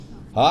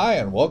Hi,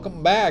 and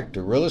welcome back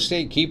to Real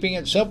Estate Keeping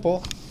It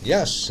Simple.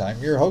 Yes,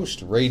 I'm your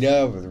host, Ray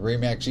Dove of the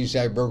Remax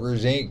Eastside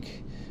Brokers, Inc.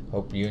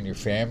 Hope you and your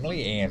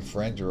family and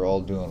friends are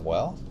all doing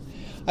well.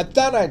 I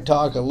thought I'd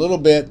talk a little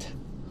bit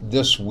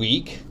this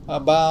week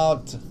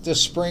about the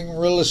spring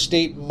real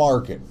estate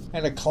market. I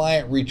had a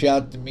client reach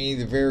out to me.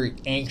 They're very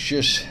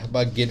anxious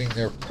about getting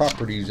their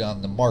properties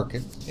on the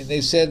market, and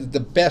they said that the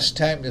best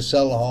time to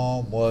sell a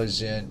home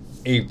was in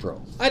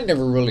April. I'd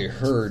never really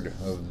heard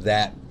of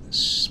that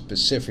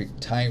specific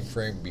time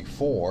frame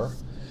before,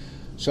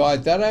 so I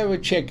thought I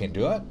would check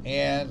into it,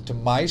 and to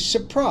my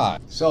surprise,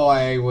 so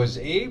I was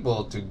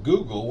able to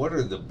Google what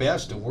are the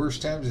best and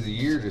worst times of the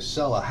year to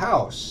sell a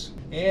house,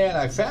 and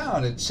I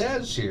found it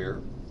says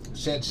here,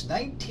 since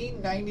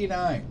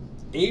 1999,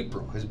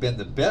 April has been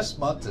the best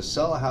month to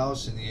sell a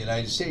house in the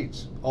United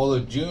States.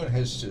 Although June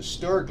has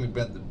historically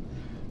been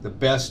the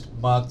best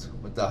month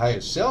with the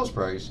highest sales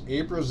price,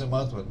 April is the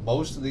month when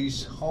most of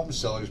these home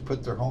sellers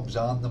put their homes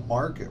on the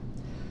market.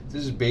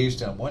 This is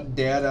based on one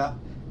data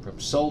from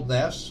Sold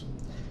Nest.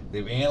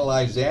 They've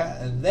analyzed that,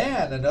 and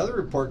then another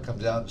report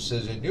comes out and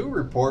says a new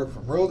report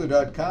from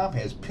Realtor.com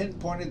has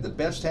pinpointed the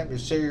best time to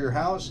sell your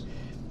house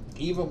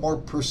even more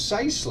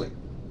precisely.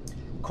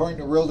 According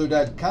to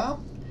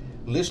Realtor.com,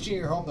 listing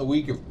your home the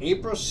week of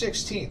April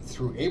 16th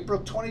through April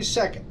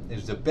 22nd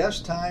is the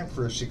best time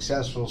for a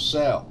successful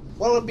sale.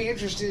 Well, it'll be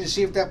interesting to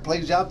see if that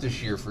plays out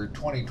this year for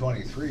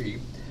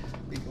 2023.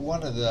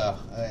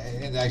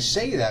 And I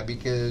say that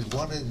because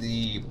one of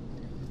the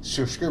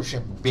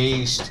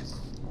subscription-based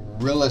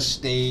real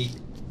estate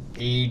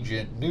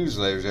agent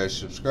newsletters I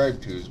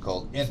subscribe to is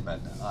called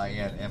Inman,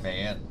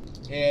 I-N-M-A-N.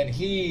 And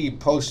he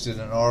posted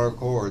an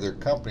article, or their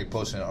company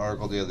posted an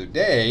article the other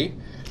day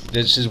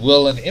that says,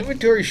 will an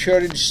inventory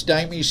shortage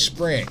stymie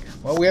spring?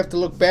 Well, we have to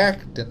look back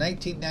to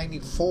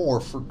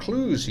 1994 for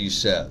clues, he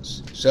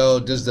says. So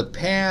does the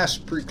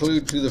past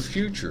preclude to the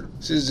future?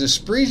 It says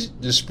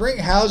the spring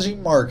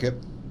housing market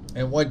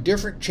and what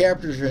different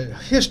chapters in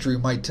history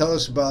might tell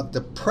us about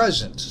the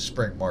present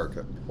spring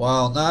market.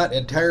 While not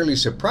entirely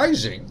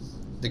surprising,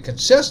 the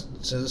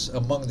consensus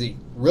among the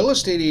real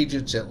estate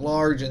agents at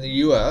large in the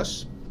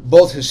U.S.,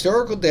 both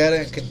historical data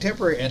and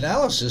contemporary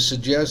analysis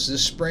suggests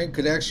this spring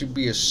could actually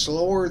be a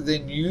slower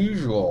than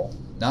usual,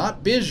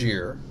 not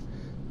busier,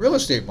 real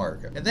estate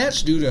market. And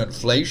that's due to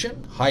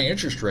inflation, high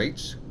interest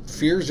rates,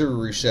 fears of a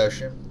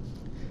recession,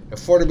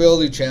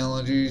 affordability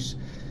challenges,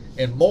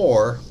 and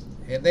more.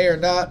 And they are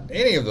not,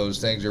 any of those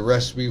things, a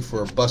recipe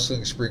for a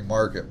bustling spring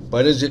market.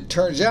 But as it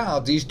turns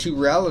out, these two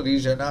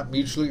realities are not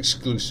mutually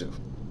exclusive.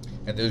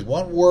 And there's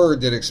one word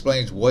that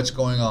explains what's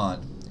going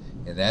on,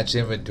 and that's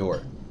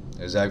inventory.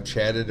 As I've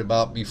chatted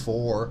about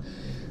before,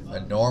 a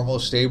normal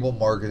stable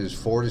market is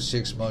 4 to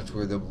 6 months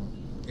worth of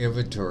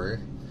inventory,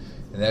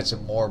 and that's a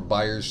more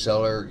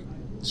buyer-seller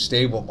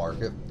stable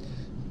market.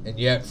 And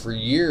yet for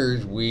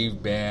years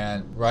we've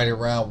been right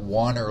around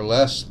 1 or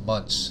less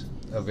months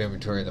of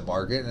inventory in the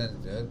market,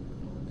 and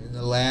in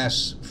the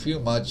last few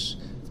months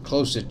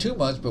close to 2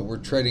 months, but we're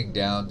trading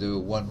down to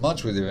 1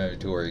 month's worth of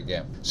inventory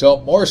again. So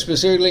more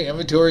specifically,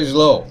 inventory is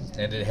low,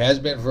 and it has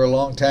been for a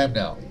long time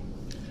now.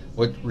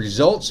 What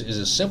results is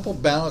a simple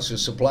balance of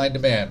supply and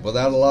demand.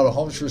 Without a lot of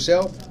homes for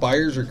sale,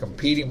 buyers are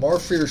competing more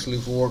fiercely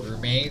for what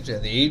remains,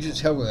 and the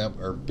agents helping them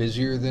are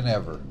busier than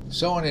ever.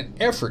 So in an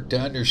effort to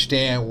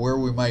understand where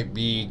we might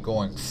be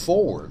going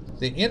forward,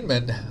 the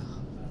Inman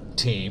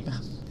team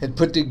had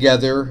put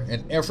together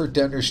an effort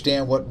to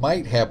understand what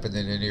might happen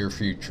in the near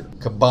future,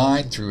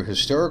 combined through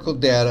historical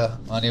data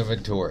on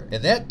inventory.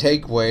 And that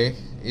takeaway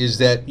is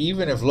that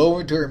even if low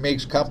inventory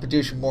makes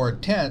competition more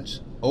intense,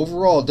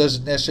 overall, it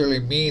doesn't necessarily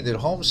mean that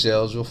home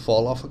sales will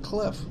fall off a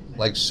cliff,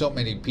 like so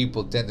many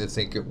people tend to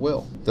think it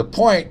will. The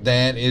point,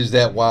 then, is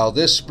that while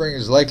this spring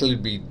is likely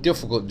to be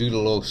difficult due to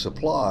low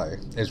supply,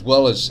 as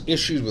well as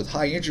issues with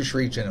high interest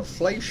rates and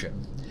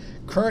inflation,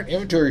 current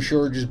inventory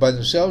shortages by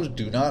themselves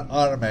do not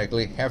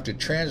automatically have to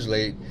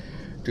translate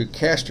to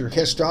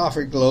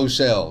catastrophic low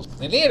sales.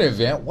 In any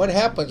event, what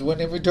happens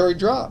when inventory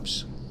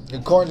drops?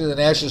 According to the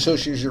National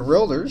Association of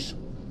Realtors,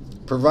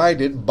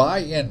 provided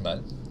by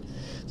Inman,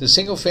 the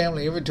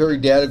single-family inventory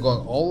data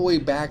going all the way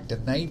back to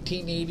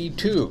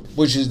 1982,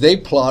 which as they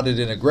plotted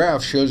in a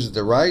graph shows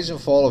the rise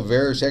and fall of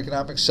various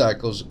economic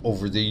cycles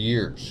over the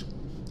years.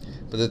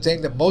 But the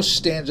thing that most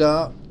stands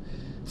out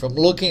from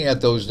looking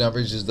at those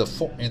numbers is in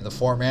the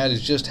format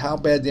is just how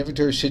bad the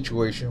inventory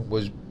situation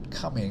was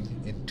coming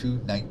into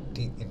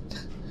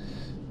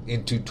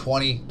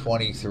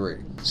 2023.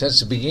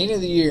 Since the beginning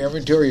of the year,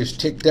 inventory has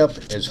ticked up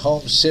as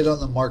homes sit on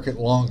the market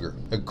longer,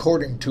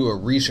 according to a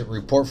recent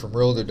report from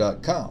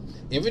Realtor.com.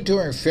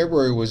 Inventory in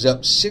February was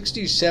up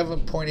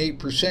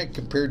 67.8%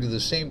 compared to the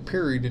same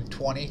period in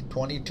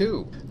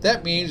 2022.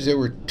 That means there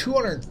were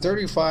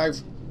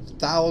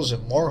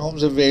 235,000 more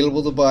homes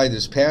available to buy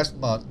this past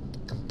month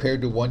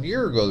compared to 1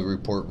 year ago, the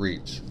report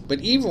reads. But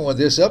even with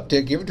this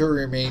uptick,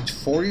 inventory remains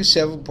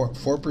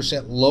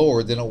 47.4%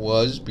 lower than it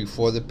was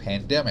before the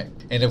pandemic.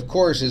 And of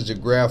course, as the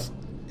graph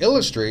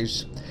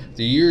illustrates,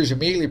 the years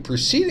immediately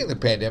preceding the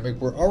pandemic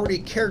were already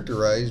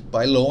characterized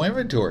by low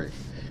inventory.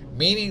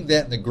 meaning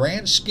that in the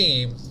grand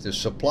scheme, the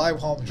supply of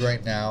homes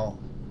right now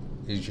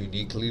is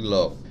uniquely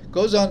low. It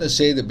goes on to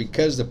say that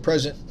because the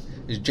present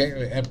is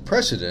genuinely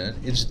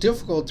unprecedented, it's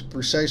difficult to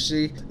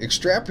precisely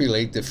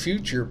extrapolate the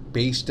future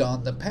based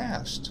on the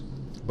past.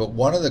 But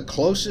one of the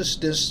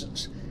closest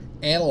distance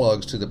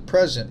analogs to the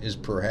present is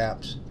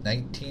perhaps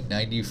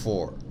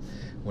 1994,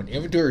 when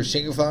inventory of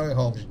single-family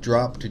homes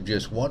dropped to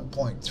just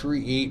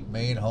 1.38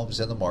 million homes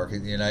in the market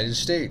in the United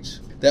States.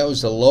 That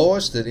was the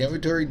lowest that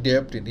inventory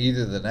dipped in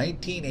either the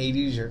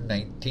 1980s or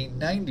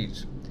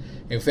 1990s.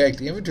 In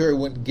fact, inventory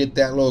wouldn't get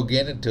that low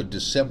again until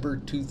December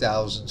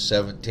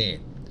 2017,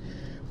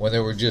 when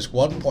there were just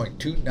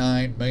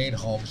 1.29 million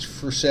homes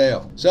for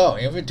sale. So,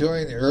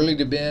 inventory in the early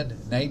to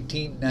mid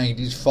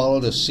 1990s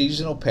followed a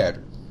seasonal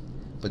pattern,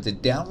 but the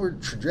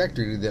downward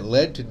trajectory that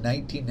led to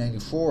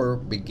 1994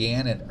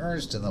 began in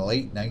earnest in the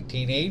late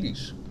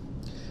 1980s.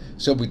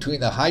 So between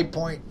the high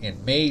point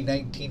in May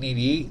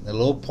 1988 and the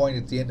low point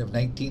at the end of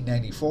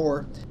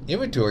 1994,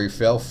 inventory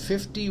fell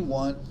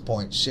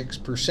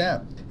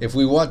 51.6%. If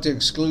we want to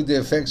exclude the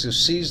effects of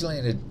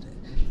seasonality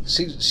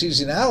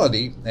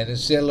and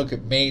instead look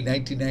at May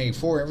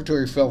 1994,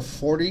 inventory fell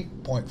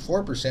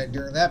 40.4%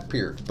 during that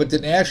period. But the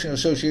National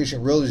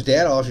Association of Realtors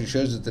data also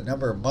shows that the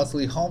number of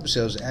monthly home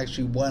sales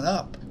actually went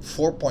up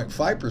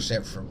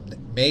 4.5% from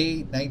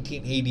May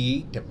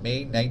 1988 to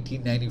May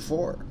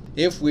 1994.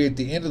 If we, at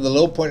the end of the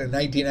low point in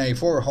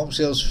 1994, home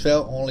sales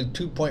fell only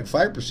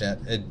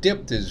 2.5%, a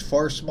dip that is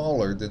far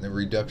smaller than the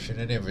reduction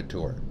in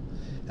inventory.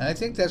 And I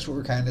think that's what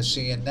we're kind of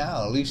seeing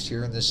now, at least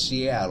here in the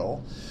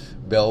Seattle,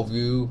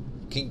 Bellevue,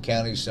 King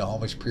County,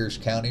 Snohomish, Pierce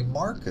County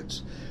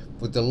markets.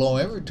 With the low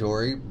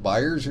inventory,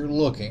 buyers are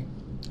looking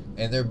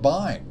and they're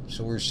buying.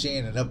 So we're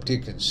seeing an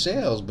uptick in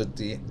sales, but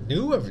the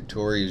new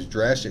inventory is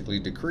drastically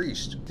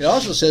decreased. It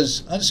also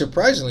says,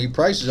 unsurprisingly,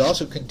 prices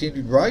also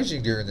continued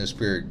rising during this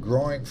period,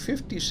 growing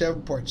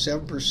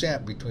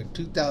 57.7% between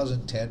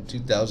 2010 and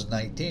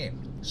 2019.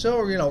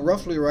 So,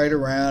 roughly right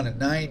around in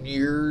 9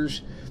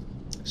 years,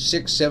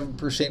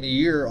 6-7% a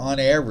year on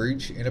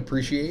average in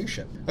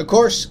appreciation. Of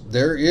course,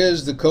 there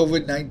is the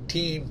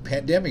COVID-19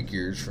 pandemic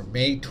years. From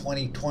May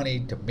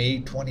 2020 to May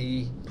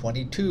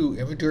 2022,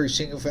 inventory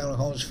single-family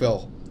homes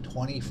fell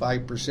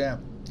 25%.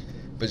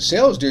 But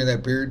sales during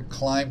that period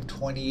climbed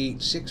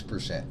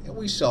 28.6%. And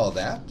we saw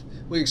that.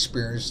 We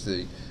experienced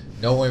the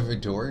no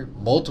inventory,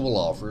 multiple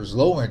offers,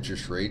 low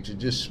interest rates, and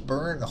just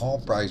spurring the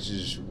home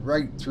prices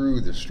right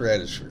through the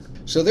stratosphere.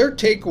 So their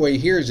takeaway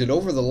here is that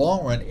over the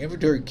long run,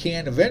 inventory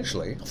can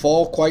eventually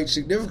fall quite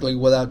significantly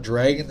without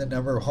dragging the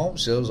number of home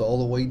sales all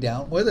the way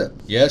down with it.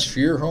 Yes,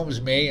 fewer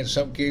homes may in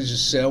some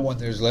cases sell when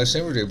there's less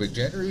inventory, but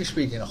generally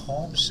speaking,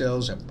 home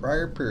sales in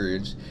prior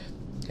periods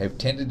have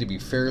tended to be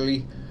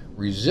fairly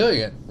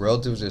resilient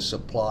relative to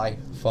supply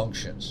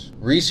functions.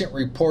 Recent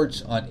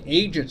reports on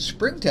agent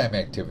springtime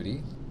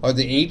activity are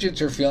the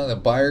agents are feeling that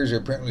buyers are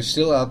apparently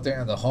still out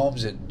there and the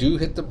homes that do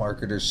hit the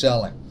market are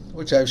selling,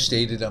 which I've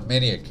stated on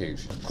many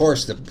occasions. Of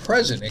course, the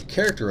present is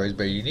characterized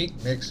by a unique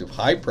mix of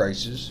high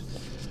prices,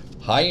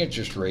 high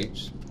interest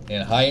rates,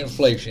 and high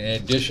inflation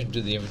in addition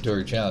to the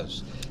inventory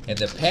challenges. And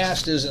the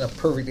past isn't a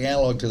perfect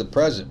analog to the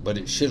present, but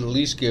it should at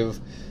least give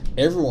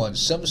everyone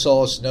some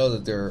solace to know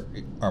that there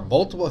are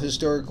multiple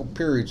historical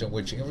periods in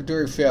which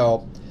inventory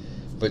fell,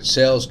 but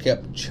sales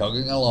kept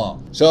chugging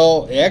along.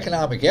 So the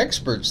economic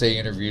experts they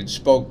interviewed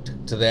spoke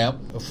to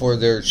them for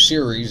their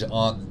series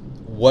on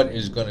what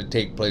is going to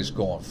take place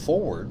going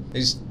forward.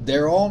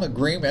 They're all in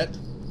agreement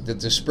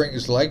that the spring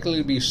is likely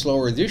to be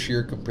slower this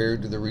year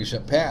compared to the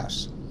recent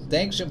past,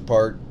 thanks in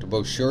part to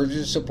both shortage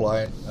of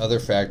supply and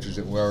other factors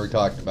that we already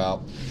talked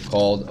about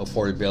called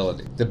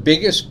affordability. The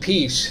biggest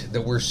piece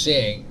that we're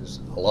seeing is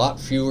a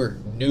lot fewer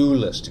new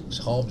listings,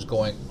 homes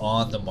going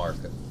on the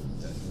market,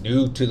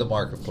 new to the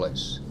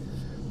marketplace.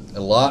 A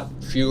lot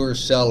fewer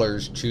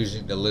sellers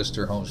choosing to list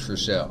their homes for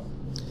sale.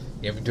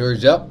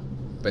 Inventory's up,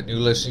 but new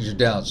listings are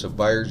down, so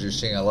buyers are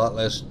seeing a lot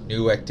less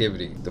new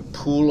activity. The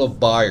pool of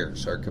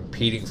buyers are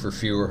competing for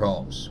fewer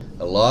homes.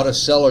 A lot of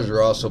sellers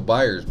are also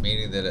buyers,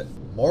 meaning that at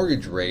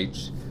mortgage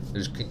rates,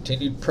 there's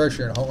continued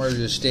pressure on homeowners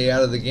to stay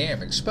out of the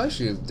game,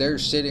 especially if they're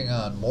sitting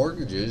on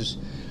mortgages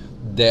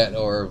that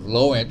are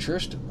low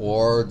interest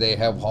or they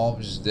have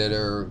homes that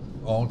are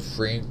owned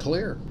free and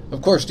clear.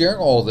 Of course, during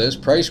all this,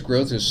 price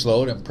growth has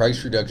slowed and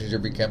price reductions are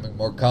becoming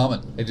more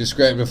common. They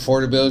described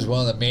affordability as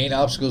one of the main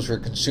obstacles for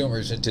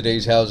consumers in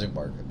today's housing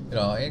market. And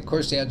of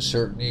course the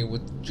uncertainty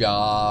with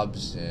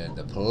jobs and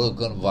the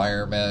political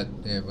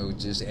environment, and we would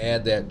just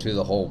add that to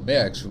the whole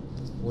mix,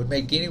 would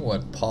make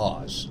anyone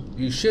pause.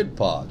 You should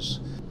pause.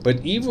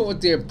 But even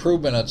with the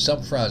improvement on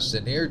some fronts,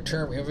 the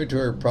near-term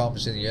inventory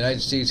problems in the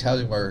United States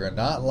housing market are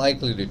not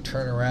likely to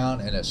turn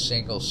around in a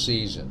single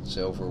season.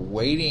 So if we're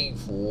waiting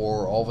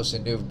for all of a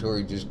sudden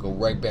inventory just go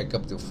right back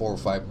up to 4 or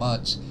 5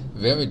 months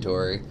of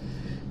inventory,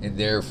 and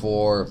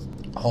therefore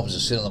homes will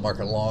sit on the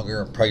market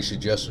longer and price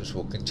adjustments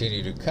will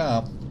continue to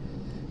come,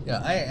 Yeah,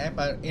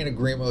 I'm in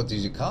agreement with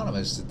these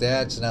economists that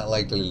that's not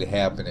likely to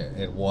happen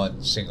in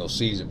one single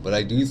season. But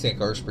I do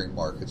think our spring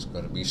market's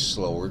going to be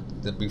slower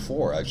than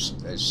before. I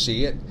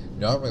see it.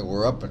 Normally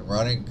we're up and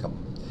running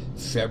come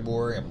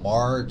February and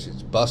March.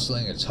 It's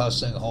bustling, it's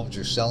hustling. Homes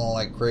are selling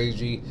like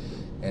crazy.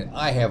 And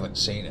I haven't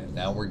seen it.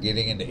 Now we're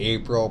getting into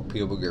April.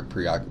 People get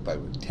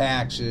preoccupied with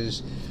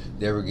taxes.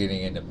 Then we're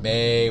getting into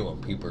May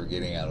when people are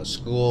getting out of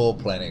school,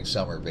 planning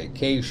summer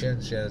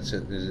vacations. And it's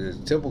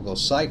a typical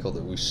cycle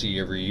that we see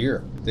every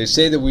year. They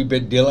say that we've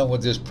been dealing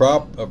with this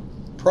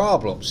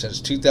problem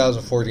since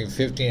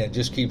 2014-15 and it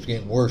just keeps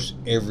getting worse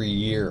every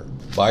year.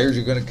 Buyers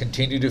are going to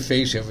continue to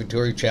face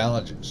inventory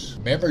challenges.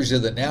 Members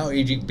of the now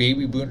aging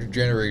baby boomer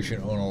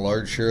generation own a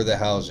large share of the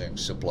housing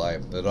supply,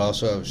 but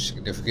also have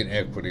significant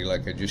equity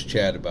like I just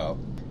chatted about,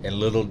 and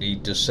little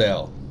need to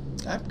sell.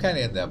 I'm kind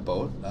of in that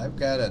boat. I've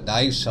got a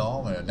nice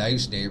home in a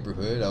nice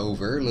neighborhood. I owe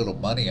very little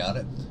money on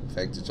it. In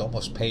fact, it's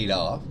almost paid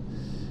off,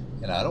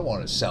 and I don't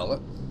want to sell it.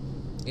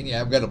 And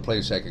yeah, I've got a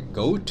place I can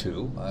go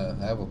to.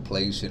 I have a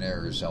place in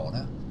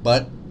Arizona,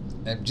 but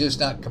I'm just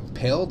not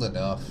compelled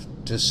enough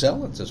to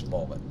sell at this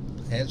moment.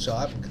 And so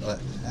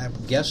I'm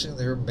guessing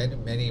there are many,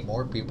 many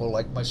more people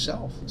like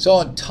myself. So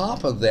on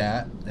top of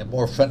that, and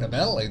more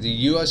fundamentally, the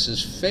U.S.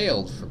 has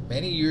failed for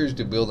many years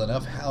to build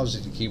enough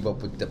housing to keep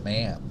up with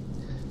demand.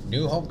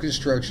 New home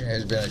construction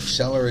has been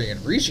accelerating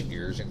in recent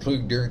years,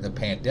 including during the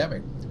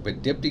pandemic,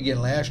 but dipped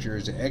again last year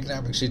as the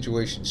economic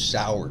situation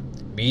soured,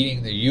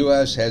 meaning the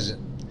U.S. hasn't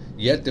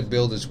yet to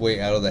build its way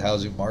out of the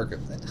housing market.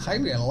 That's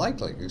highly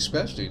unlikely,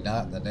 especially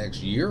not in the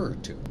next year or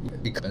two.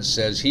 Because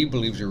says he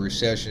believes a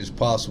recession is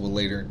possible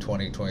later in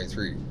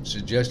 2023,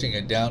 suggesting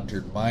a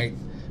downturn might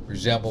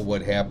resemble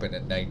what happened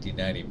in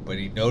 1990. But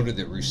he noted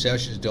that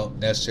recessions don't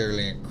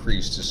necessarily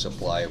increase the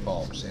supply of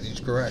homes, and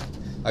he's correct.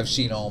 I've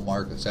seen all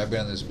markets. I've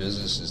been in this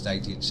business since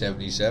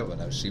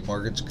 1977. I've seen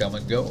markets come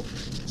and go.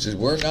 He says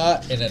we're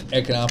not in an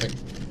economic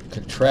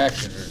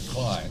contraction or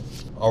decline.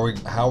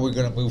 How are we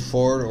going to move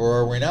forward, or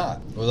are we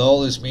not? What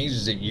all this means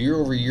is that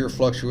year-over-year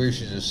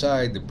fluctuations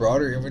aside, the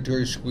broader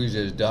inventory squeeze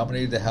that has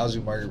dominated the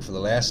housing market for the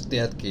last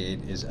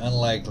decade is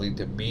unlikely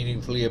to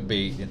meaningfully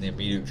abate in the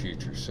immediate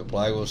future.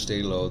 Supply will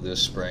stay low this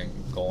spring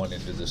going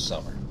into the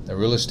summer. A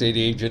real estate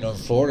agent in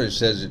Florida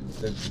says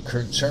that the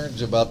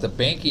concerns about the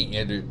banking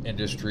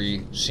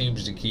industry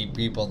seems to keep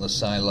people on the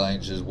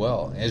sidelines as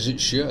well, as it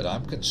should.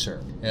 I'm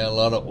concerned. And a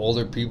lot of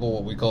older people,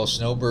 what we call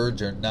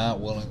snowbirds, are not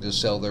willing to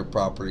sell their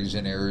properties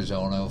in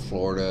Arizona,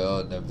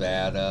 Florida,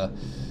 Nevada,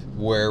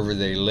 wherever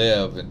they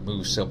live, and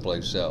move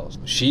someplace else.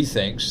 She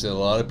thinks that a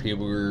lot of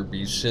people are going to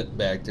be sitting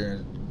back there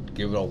and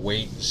giving a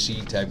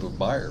wait-and-see type of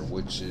buyer,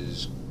 which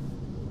is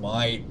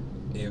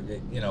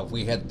if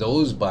we had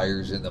those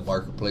buyers in the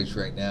marketplace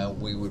right now,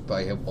 we would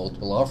probably have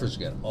multiple offers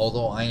again.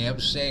 Although I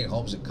am saying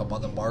homes that come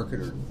on the market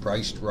are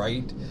priced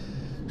right,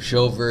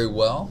 show very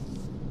well,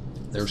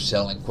 they're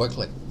selling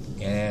quickly,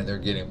 and they're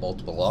getting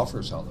multiple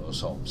offers on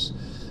those homes.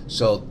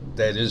 So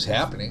that is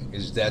happening.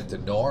 Is that the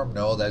norm?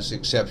 No, that's the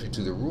exception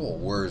to the rule.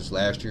 Whereas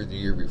last year and the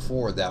year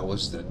before, that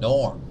was the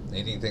norm.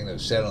 Anything that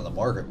was set on the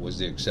market was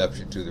the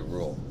exception to the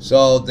rule.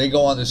 So they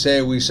go on to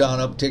say we saw an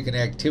uptick in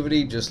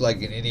activity just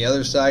like in any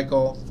other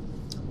cycle,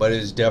 but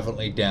it is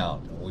definitely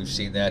down. We've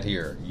seen that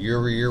here. Year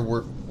over year,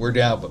 we're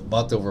down, but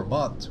month over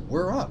month,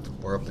 we're up.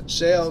 We're up in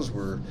sales.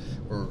 We're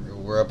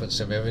up in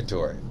some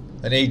inventory.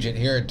 An agent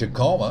here in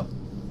Tacoma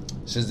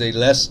says they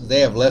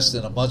have less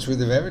than a month's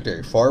worth of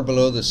inventory, far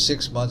below the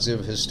 6 months that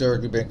have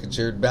historically been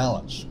considered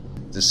balanced.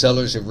 The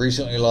sellers have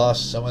recently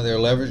lost some of their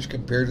leverage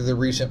compared to the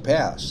recent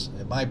past.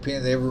 In my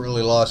opinion, they haven't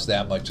really lost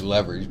that much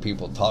leverage.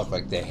 People talk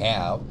like they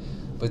have,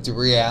 but the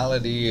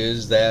reality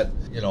is that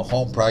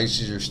home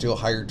prices are still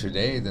higher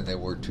today than they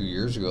were 2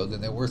 years ago,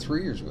 than they were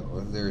 3 years ago.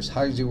 Are they as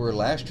high as they were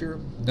last year?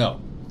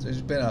 No.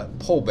 There's been a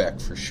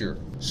pullback for sure.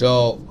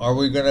 So are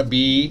we going to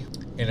be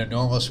in a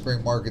normal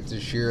spring market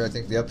this year? I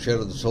think the upshot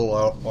of this whole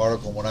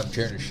article, what I'm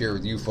trying to share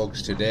with you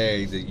folks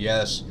today, that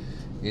yes,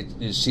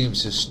 it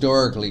seems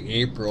historically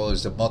April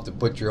is the month to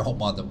put your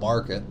home on the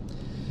market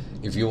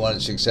if you want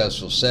a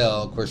successful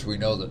sale. Of course, we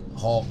know that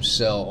homes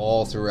sell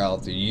all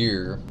throughout the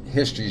year.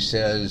 History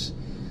says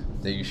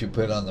that you should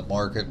put it on the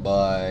market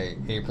by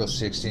April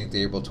 16th,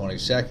 April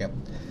 22nd.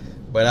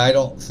 But I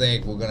don't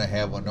think we're going to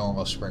have a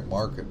normal spring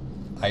market.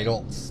 I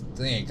don't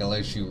think,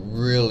 unless you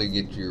really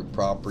get your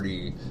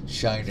property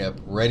shined up,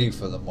 ready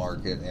for the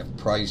market, and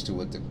priced to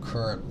what the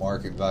current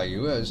market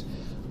value is,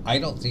 I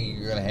don't think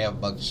you're going to have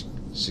much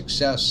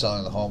success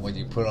selling the home when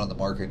you put it on the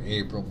market in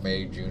April,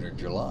 May, June, or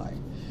July.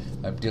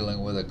 I'm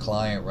dealing with a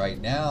client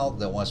right now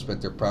that wants to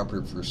put their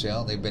property for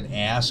sale. They've been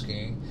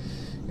asking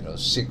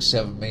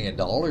 $6-7 million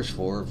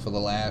for it for the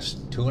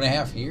last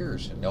 2.5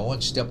 years, and no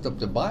one stepped up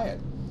to buy it.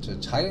 So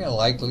it's highly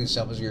unlikely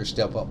someone's going to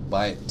step up and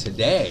buy it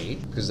today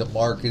because the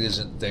market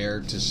isn't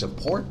there to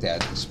support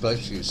that,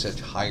 especially at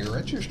such higher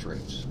interest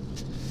rates.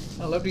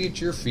 I'd love to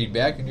get your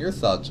feedback and your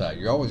thoughts on it.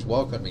 You're always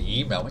welcome to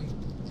email me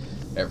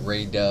at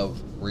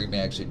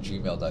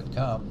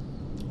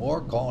raydove@gmail.com,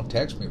 or call and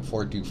text me at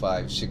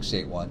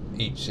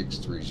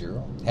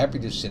 425-681-8630. Happy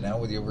to sit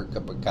down with you over a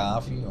cup of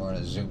coffee or in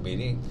a Zoom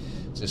meeting,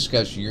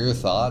 discuss your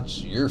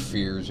thoughts, your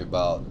fears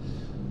about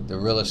the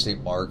real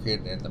estate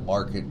market and the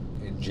market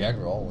in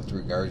general with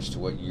regards to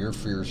what your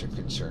fears and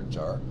concerns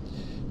are.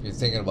 If you're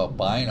thinking about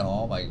buying a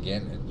home, I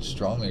again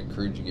strongly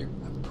encourage you to get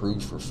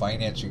approved for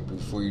financing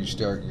before you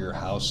start your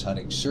house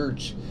hunting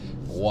search.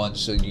 One,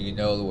 so you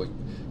know what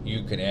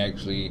you can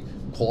actually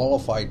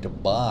qualify to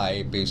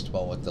buy based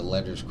upon what the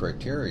lender's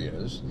criteria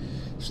is.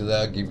 So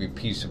that'll give you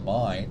peace of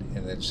mind,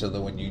 and then so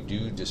that when you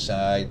do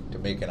decide to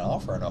make an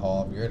offer on a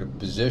home, you're in a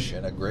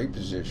position, a great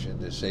position,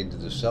 to say to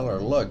the seller,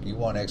 look, you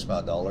want X amount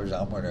of dollars,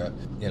 I'm going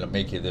to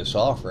make you this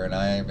offer, and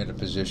I am in a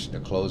position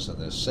to close on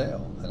this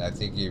sale. And I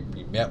think you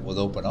met with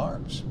open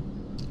arms.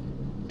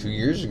 2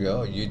 years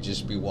ago, you'd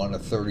just be one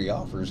of 30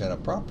 offers on a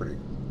property.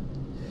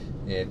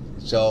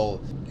 And so,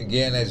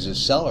 again, as a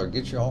seller,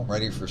 get your home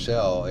ready for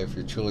sale if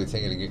you're truly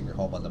thinking of getting your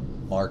home on the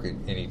market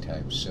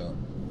anytime soon.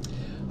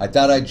 I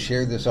thought I'd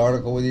share this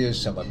article with you,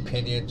 some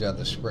opinions on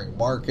the spring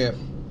market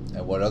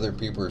and what other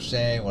people are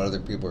saying, what other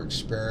people are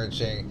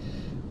experiencing.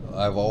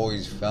 I've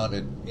always found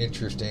it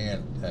interesting,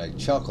 and I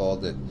chuckle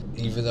that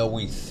even though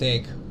we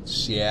think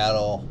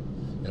Seattle,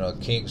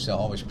 Kingston,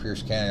 almost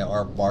Pierce County,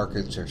 our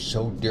markets are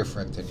so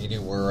different than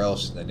anywhere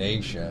else in the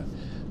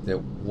nation, that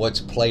what's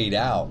played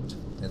out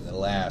in the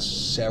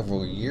last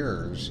several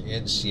years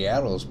in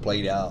Seattle has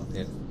played out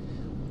in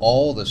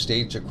all the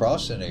states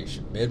across the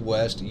nation,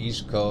 Midwest,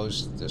 East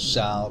Coast, the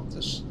South,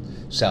 the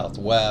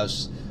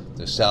Southwest,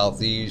 the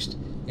Southeast,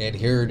 and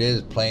here it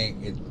is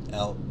playing it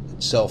out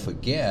itself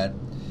again,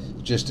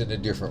 just in a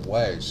different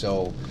way.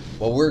 So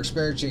what we're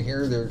experiencing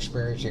here, they're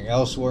experiencing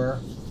elsewhere,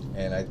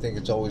 and I think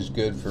it's always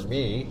good for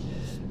me,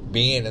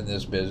 being in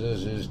this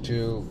business, is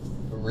to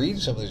read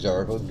some of these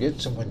articles, get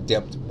some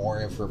in-depth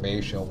more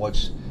information on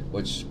what's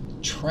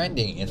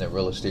trending in the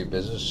real estate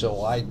business,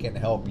 so I can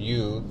help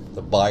you,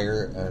 the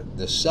buyer,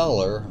 the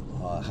seller,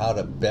 how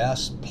to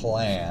best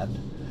plan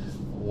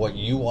what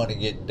you want to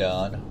get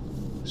done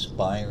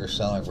buying or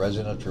selling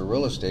residential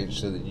real estate,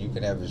 so that you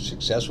can have a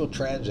successful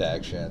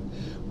transaction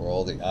where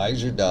all the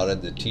I's are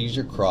dotted, the T's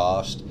are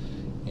crossed,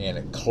 and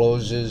it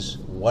closes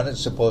when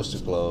it's supposed to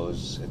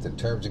close at the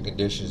terms and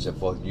conditions that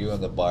both you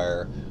and the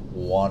buyer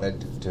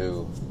wanted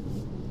to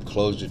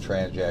close the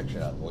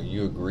transaction on, what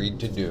you agreed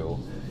to do.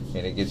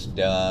 And it gets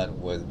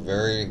done with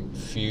very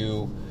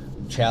few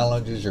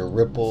challenges or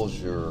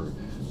ripples or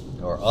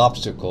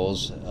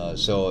obstacles,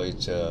 so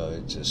it's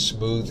a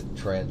smooth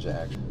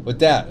transaction. With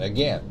that,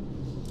 again,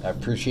 I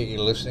appreciate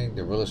you listening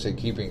to Real Estate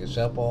Keeping It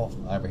Simple.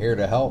 I'm here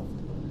to help,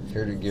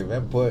 here to give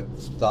input,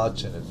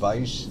 thoughts, and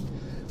advice.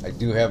 I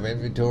do have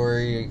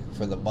inventory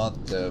for the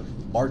month of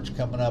March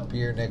coming up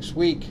here next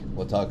week.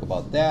 We'll talk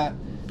about that.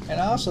 And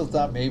I also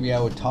thought maybe I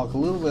would talk a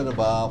little bit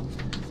about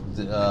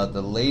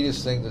the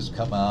latest thing that's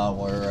come out,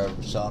 where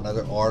I saw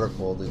another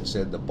article that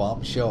said the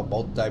bombshell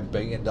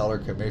multi-billion-dollar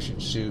commission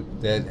suit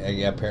that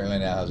apparently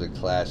now has a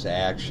class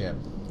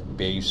action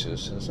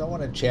basis. And so I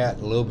want to chat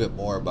a little bit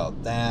more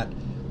about that.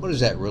 What does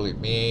that really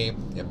mean,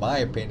 in my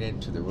opinion,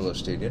 to the real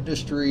estate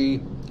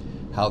industry,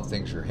 how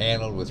things are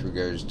handled with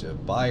regards to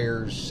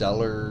buyers,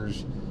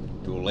 sellers,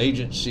 dual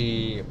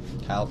agency,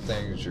 how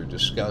things are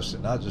discussed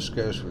and not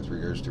discussed with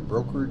regards to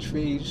brokerage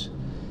fees.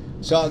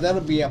 So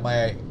that'll be on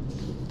my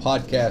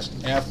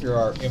podcast after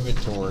our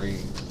inventory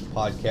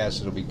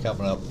podcast. It'll be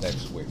coming up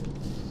next week.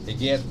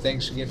 Again,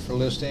 thanks again for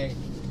listening.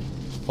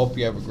 Hope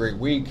you have a great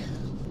week.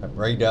 I'm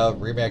Ray Dowd,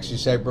 Remax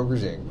Eastside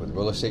Brokers Inc. with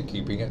Real Estate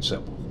Keeping It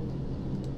Simple.